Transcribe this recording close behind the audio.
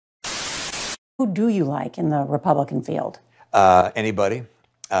Who do you like in the Republican field? Anybody.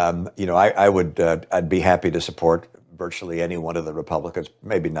 I'd be happy to support virtually any one of the Republicans.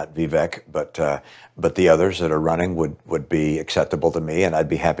 Maybe not Vivek, but the others that are running would be acceptable to me, and I'd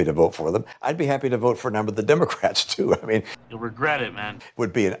be happy to vote for them. I'd be happy to vote for a number of the Democrats too. I mean, you'll regret it, man.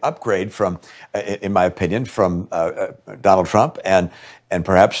 Would be an upgrade from, in my opinion, from Donald Trump and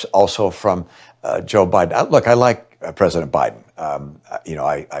perhaps also from Joe Biden. Look, I like President Biden.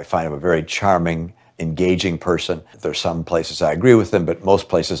 I find him a very charming, engaging person. There's some places I agree with him, but most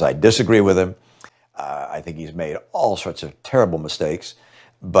places I disagree with him. I think he's made all sorts of terrible mistakes,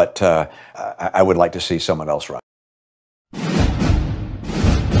 but I would like to see someone else run.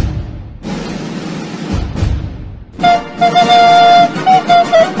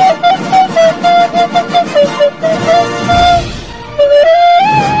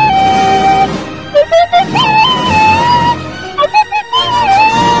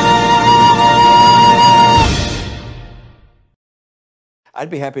 I'd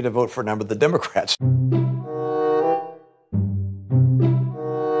be happy to vote for a number of the Democrats.